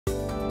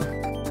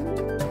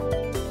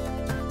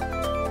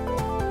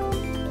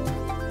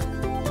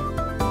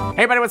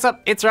Hey everybody, what's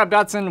up? It's Rob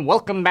Dodson.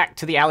 Welcome back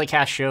to the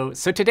A11ycasts show.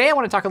 So today I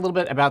want to talk a little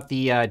bit about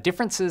the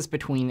differences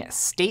between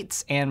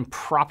states and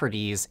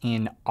properties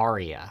in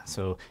ARIA.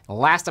 So in the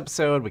last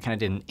episode, we kind of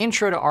did an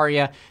intro to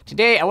ARIA.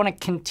 Today I want to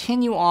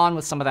continue on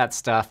with some of that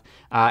stuff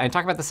and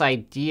talk about this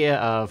idea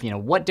of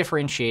what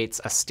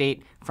differentiates a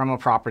state from a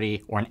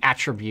property or an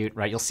attribute,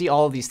 right? You'll see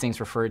all of these things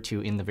referred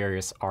to in the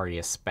various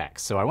ARIA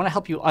specs. So I want to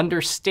help you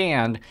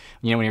understand,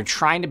 when you're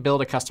trying to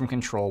build a custom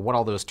control, what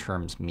all those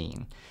terms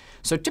mean.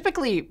 So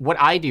typically what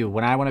I do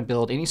when I want to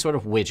build any sort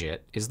of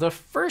widget is the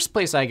first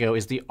place I go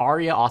is the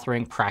ARIA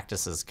Authoring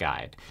Practices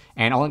guide.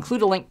 And I'll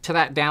include a link to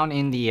that down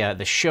in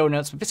the show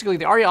notes. But basically,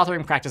 the ARIA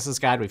Authoring Practices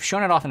guide, we've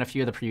shown it off in a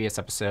few of the previous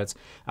episodes.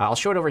 I'll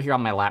show it over here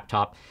on my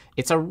laptop.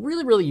 It's a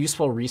really, really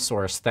useful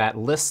resource that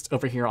lists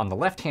over here on the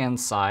left-hand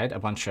side a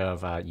bunch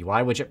of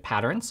UI widget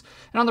patterns.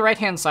 And on the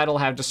right-hand side, it'll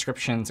have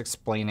descriptions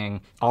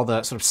explaining all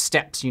the sort of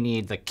steps you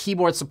need, the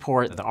keyboard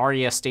support, the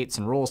ARIA states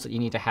and rules that you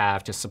need to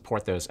have to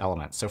support those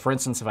elements. So for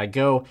instance, if I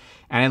go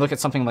and I look at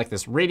something like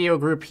this radio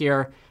group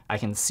here, I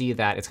can see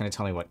that it's going to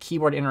tell me what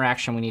keyboard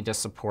interaction we need to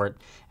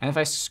support. And if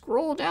I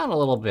scroll down a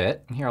little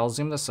bit, and here I'll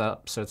zoom this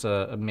up so it's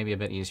maybe a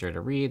bit easier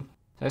to read.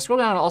 So I scroll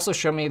down, it'll also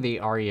show me the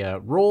ARIA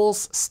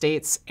roles,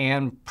 states,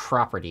 and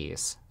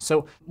properties.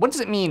 So what does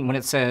it mean when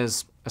it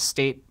says a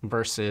state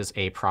versus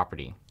a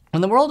property? In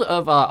the world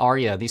of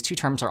ARIA, these two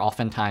terms are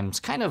oftentimes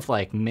kind of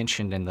like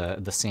mentioned in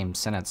the same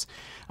sentence.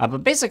 But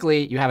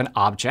basically, you have an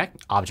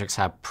object. Objects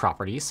have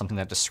properties, something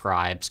that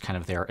describes kind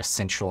of their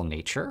essential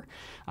nature.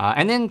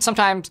 And then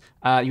sometimes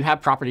you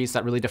have properties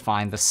that really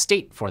define the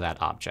state for that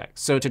object.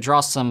 So to draw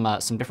some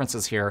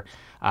differences here,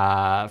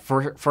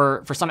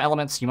 for some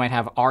elements, you might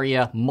have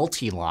ARIA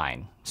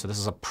multi-line. So this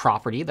is a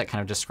property that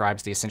kind of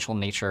describes the essential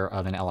nature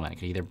of an element. It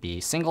could either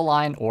be single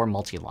line or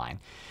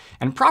multi-line.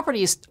 And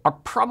properties are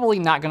probably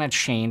not going to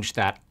change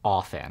that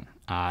often.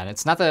 And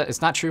it's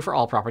not true for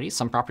all properties.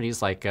 Some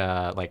properties like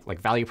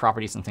value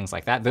properties and things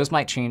like that, those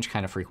might change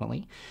kind of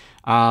frequently.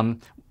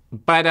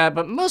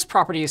 But most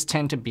properties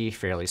tend to be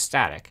fairly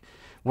static.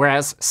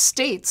 Whereas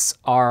states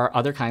are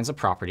other kinds of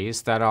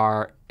properties that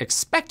are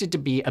expected to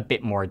be a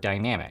bit more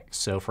dynamic.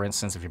 So for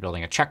instance, if you're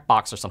building a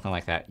checkbox or something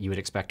like that, you would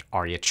expect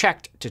ARIA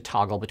checked to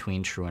toggle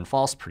between true and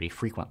false pretty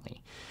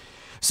frequently.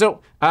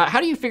 So how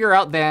do you figure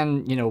out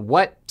then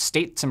what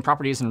states and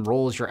properties and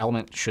roles your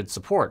element should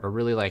support, or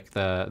really like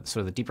the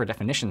sort of the deeper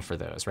definition for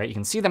those, right? You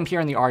can see them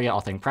here in the ARIA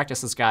Authoring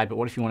Practices guide, but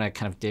what if you want to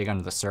kind of dig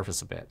under the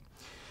surface a bit?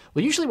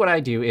 Well, usually what I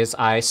do is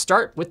I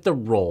start with the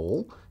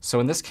role. So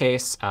in this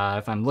case,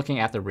 if I'm looking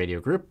at the radio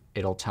group,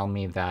 it'll tell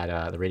me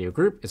that the radio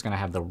group is going to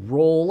have the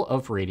role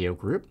of radio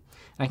group.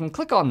 And I can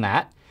click on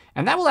that,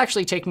 and that will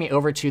actually take me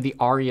over to the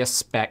ARIA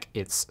spec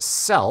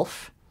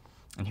itself.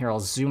 And here I'll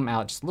zoom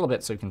out just a little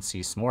bit so you can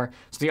see some more.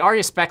 So the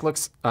ARIA spec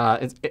looks,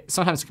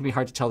 sometimes it can be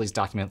hard to tell these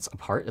documents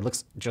apart. It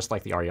looks just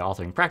like the ARIA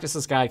Authoring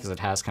Practices guide because it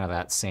has kind of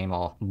that same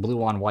all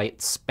blue on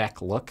white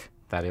spec look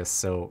that is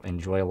so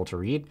enjoyable to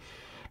read.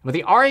 But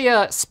the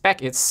ARIA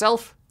spec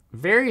itself,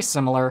 very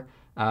similar.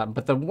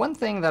 But the one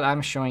thing that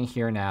I'm showing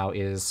here now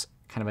is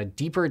kind of a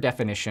deeper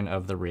definition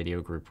of the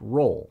radio group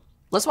role.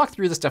 Let's walk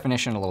through this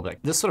definition a little bit.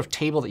 This sort of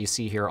table that you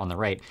see here on the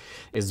right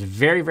is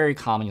very, very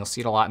common. You'll see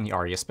it a lot in the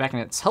ARIA spec,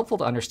 and it's helpful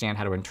to understand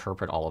how to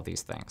interpret all of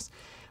these things.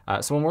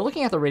 So when we're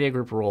looking at the radio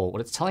group role,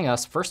 what it's telling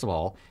us, first of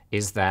all,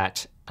 is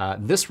that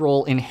this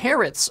role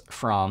inherits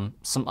from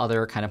some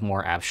other kind of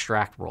more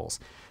abstract roles.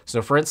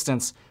 So for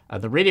instance,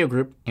 the radio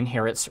group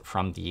inherits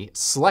from the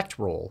select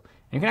role.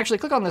 And you can actually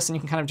click on this, and you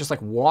can kind of just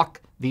like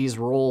walk these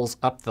roles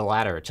up the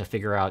ladder to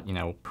figure out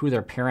who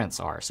their parents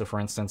are. So for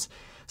instance,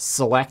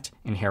 select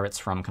inherits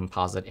from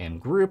composite and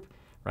group,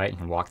 right? You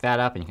can walk that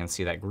up, and you can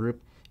see that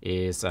group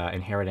is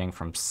inheriting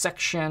from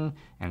section,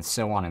 and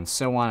so on and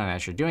so on. And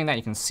as you're doing that,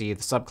 you can see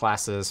the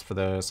subclasses for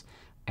those.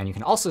 And you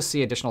can also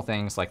see additional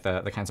things like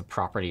the kinds of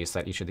properties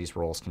that each of these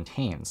roles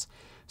contains.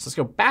 So let's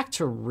go back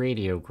to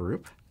radio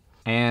group.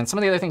 And some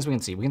of the other things we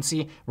can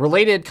see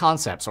related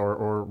concepts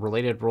or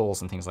related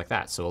roles and things like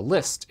that. So a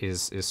list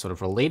is sort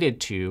of related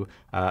to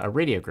a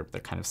radio group.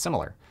 They're kind of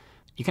similar.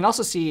 You can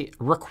also see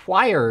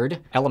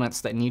required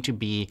elements that need to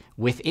be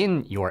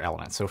within your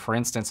element. So for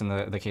instance, in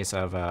the case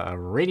of a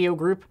radio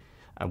group,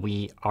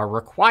 we are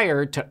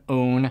required to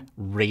own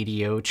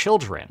radio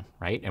children,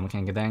 right? And we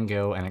can then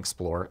go and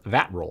explore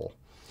that role.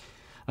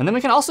 And then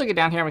we can also get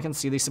down here and we can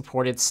see the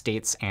supported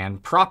states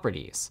and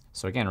properties.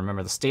 So again,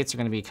 remember the states are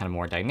going to be kind of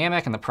more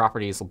dynamic, and the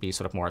properties will be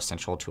sort of more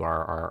essential to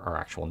our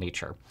actual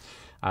nature.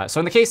 So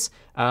in the case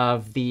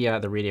of the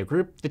radio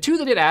group, the two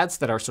that it adds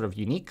that are sort of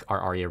unique are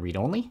ARIA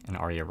read-only and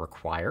ARIA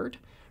required,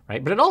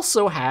 right? But it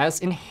also has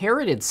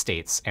inherited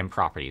states and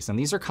properties, and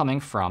these are coming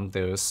from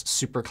those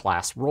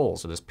superclass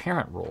roles or those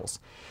parent roles.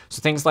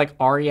 So things like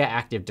ARIA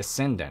active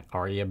descendant,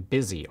 ARIA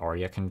busy,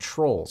 ARIA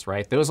controls,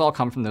 right? Those all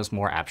come from those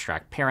more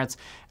abstract parents.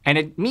 And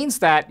it means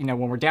that when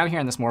we're down here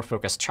in this more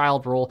focused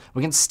child role,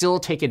 we can still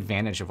take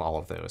advantage of all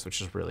of those,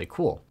 which is really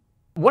cool.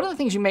 One of the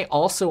things you may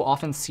also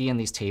often see in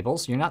these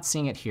tables, you're not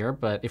seeing it here,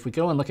 but if we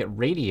go and look at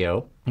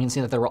radio, you can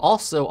see that there will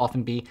also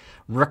often be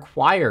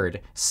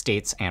required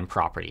states and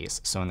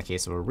properties. So in the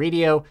case of a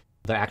radio,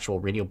 The actual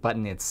radio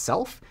button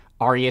itself,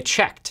 ARIA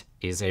checked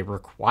is a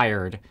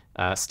required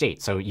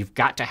state. So you've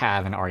got to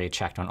have an ARIA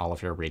checked on all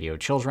of your radio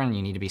children.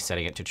 You need to be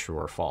setting it to true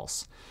or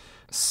false.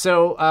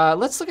 So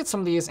let's look at some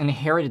of these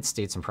inherited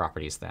states and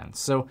properties then.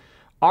 So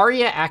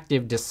ARIA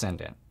active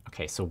descendant.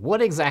 OK, so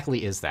what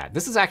exactly is that?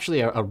 This is actually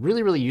a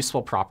really, really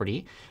useful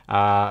property.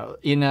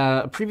 In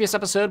a previous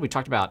episode, we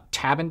talked about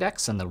tab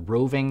index and the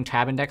roving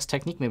tab index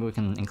technique. Maybe we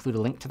can include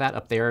a link to that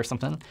up there or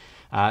something.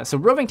 So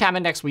roving tab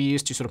index we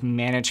use to sort of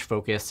manage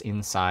focus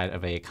inside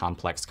of a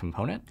complex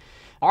component.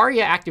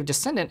 ARIA active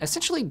descendant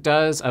essentially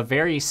does a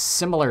very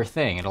similar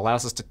thing. It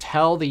allows us to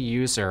tell the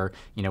user,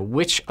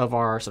 which of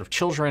our sort of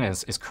children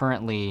is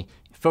currently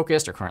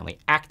focused or currently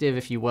active,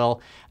 if you will.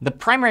 The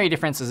primary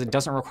difference is it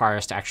doesn't require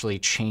us to actually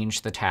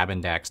change the tab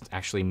index, to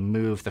actually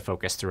move the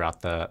focus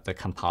throughout the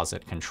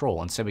composite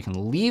control. Instead, we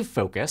can leave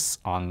focus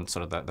on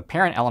sort of the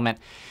parent element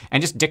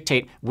and just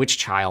dictate which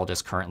child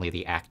is currently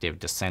the active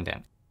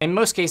descendant. In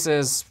most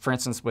cases, for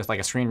instance, with like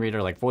a screen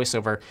reader like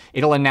VoiceOver,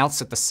 it'll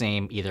announce it the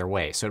same either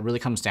way. So it really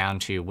comes down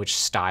to which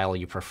style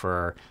you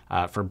prefer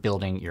for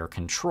building your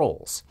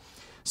controls.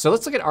 So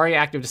let's look at ARIA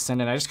active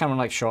descendant. I just kind of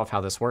want to show off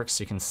how this works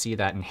so you can see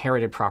that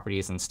inherited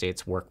properties and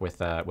states work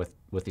with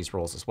these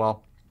roles as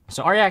well.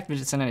 So ARIA active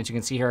descendant, as you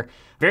can see here,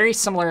 very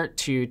similar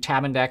to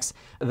tab index.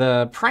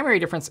 The primary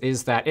difference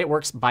is that it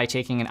works by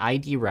taking an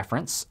ID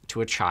reference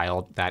to a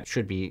child that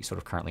should be sort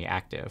of currently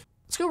active.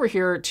 Let's go over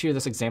here to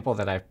this example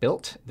that I've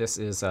built. This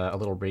is a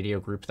little radio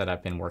group that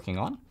I've been working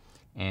on.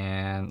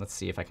 And let's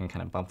see if I can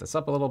kind of bump this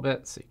up a little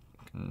bit so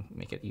you can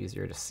make it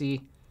easier to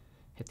see.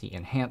 Hit the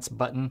Enhance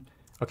button.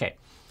 OK.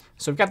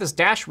 So we've got this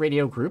dash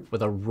radio group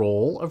with a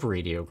role of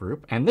radio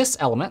group. And this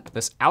element,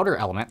 this outer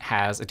element,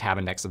 has a tab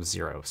index of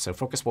 0. So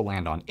focus will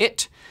land on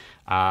it.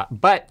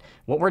 But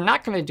what we're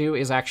not going to do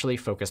is actually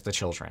focus the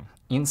children.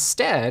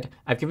 Instead,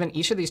 I've given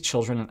each of these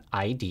children an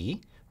ID.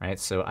 Right?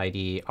 So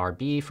ID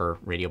RB for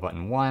radio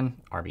button 1,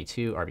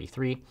 RB2,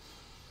 RB3.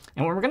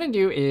 And what we're going to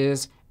do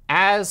is,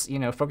 as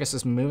focus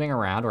is moving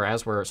around, or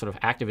as we're sort of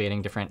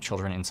activating different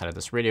children inside of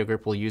this radio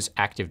group, we'll use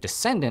active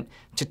descendant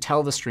to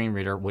tell the screen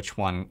reader which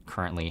one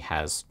currently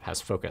has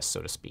focus,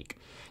 so to speak.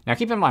 Now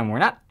keep in mind, we're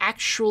not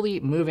actually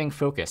moving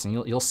focus. And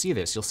you'll see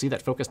this. You'll see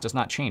that focus does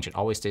not change. It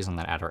always stays on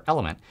that outer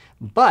element.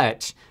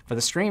 But for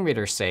the screen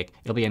reader's sake,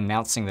 it'll be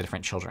announcing the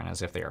different children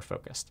as if they are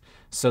focused.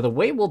 So the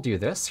way we'll do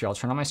this, here I'll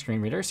turn on my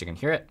screen reader so you can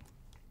hear it.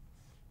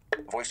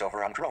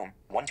 VoiceOver on Chrome,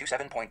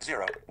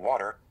 127.0,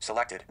 water,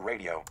 selected,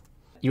 radio.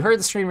 You heard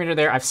the screen reader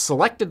there. I've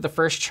selected the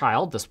first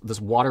child,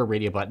 this water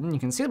radio button. You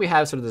can see that we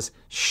have sort of this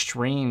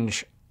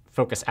strange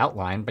focus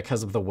outline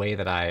because of the way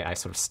that I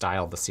sort of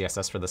styled the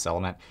CSS for this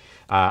element.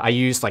 I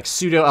used like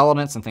pseudo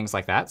elements and things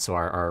like that. So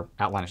our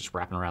outline is just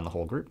wrapping around the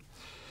whole group.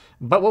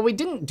 But what we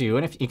didn't do,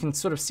 and if you can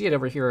sort of see it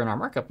over here in our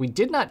markup, we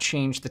did not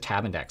change the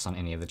tab index on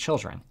any of the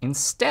children.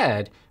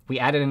 Instead, we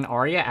added an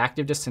ARIA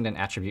active descendant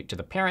attribute to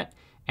the parent,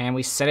 and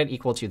we set it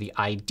equal to the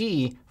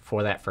ID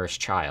for that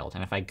first child.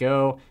 And if I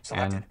go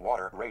selected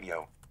water,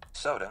 radio,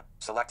 soda,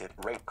 selected,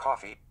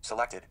 coffee,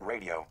 selected,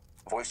 radio,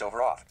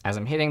 VoiceOver off. As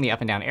I'm hitting the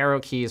up and down arrow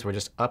keys, we're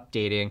just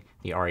updating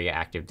the ARIA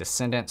active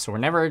descendant. So we're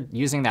never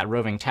using that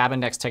roving tab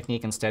index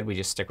technique. Instead, we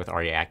just stick with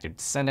ARIA active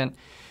descendant.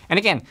 And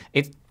again,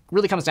 it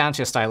really comes down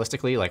to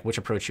stylistically, like which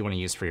approach you want to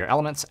use for your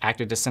elements.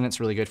 Active descendant's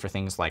really good for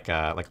things like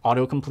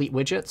autocomplete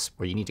widgets,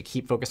 where you need to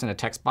keep focus in a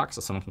text box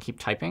so someone can keep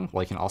typing.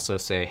 Well, you can also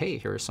say, hey,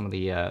 here are some of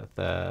the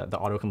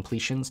auto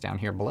completions down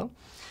here below.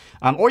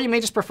 Or you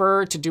may just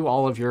prefer to do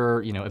all of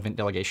your event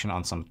delegation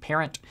on some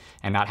parent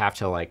and not have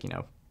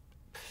to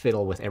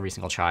fiddle with every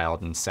single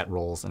child and set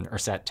roles or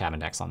set tab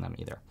index on them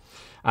either.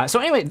 So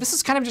anyway, this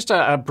is kind of just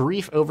a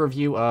brief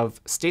overview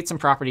of states and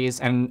properties.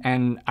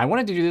 And I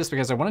wanted to do this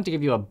because I wanted to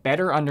give you a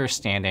better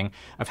understanding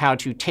of how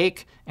to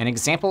take an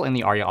example in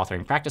the ARIA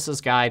Authoring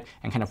Practices guide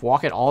and kind of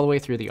walk it all the way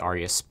through the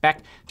ARIA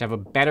spec to have a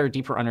better,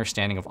 deeper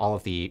understanding of all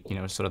of the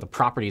sort of the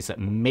properties that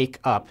make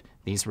up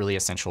these really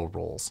essential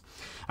roles.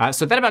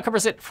 So that about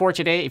covers it for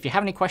today. If you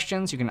have any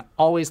questions, you can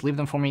always leave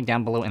them for me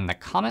down below in the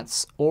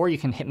comments, or you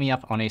can hit me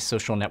up on a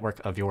social network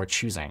of your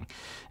choosing.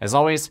 As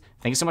always,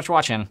 thank you so much for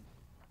watching, and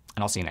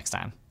I'll see you next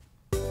time.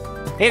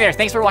 Hey there,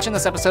 thanks for watching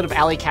this episode of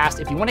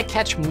AliCast. If you want to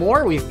catch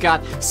more, we've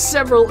got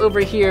several over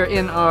here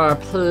in our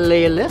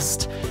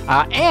playlist.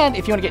 And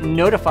if you want to get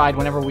notified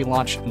whenever we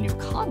launch new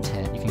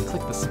content, you can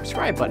click the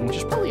subscribe button, which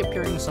is probably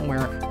appearing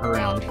somewhere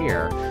around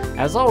here.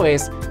 As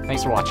always,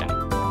 thanks for watching.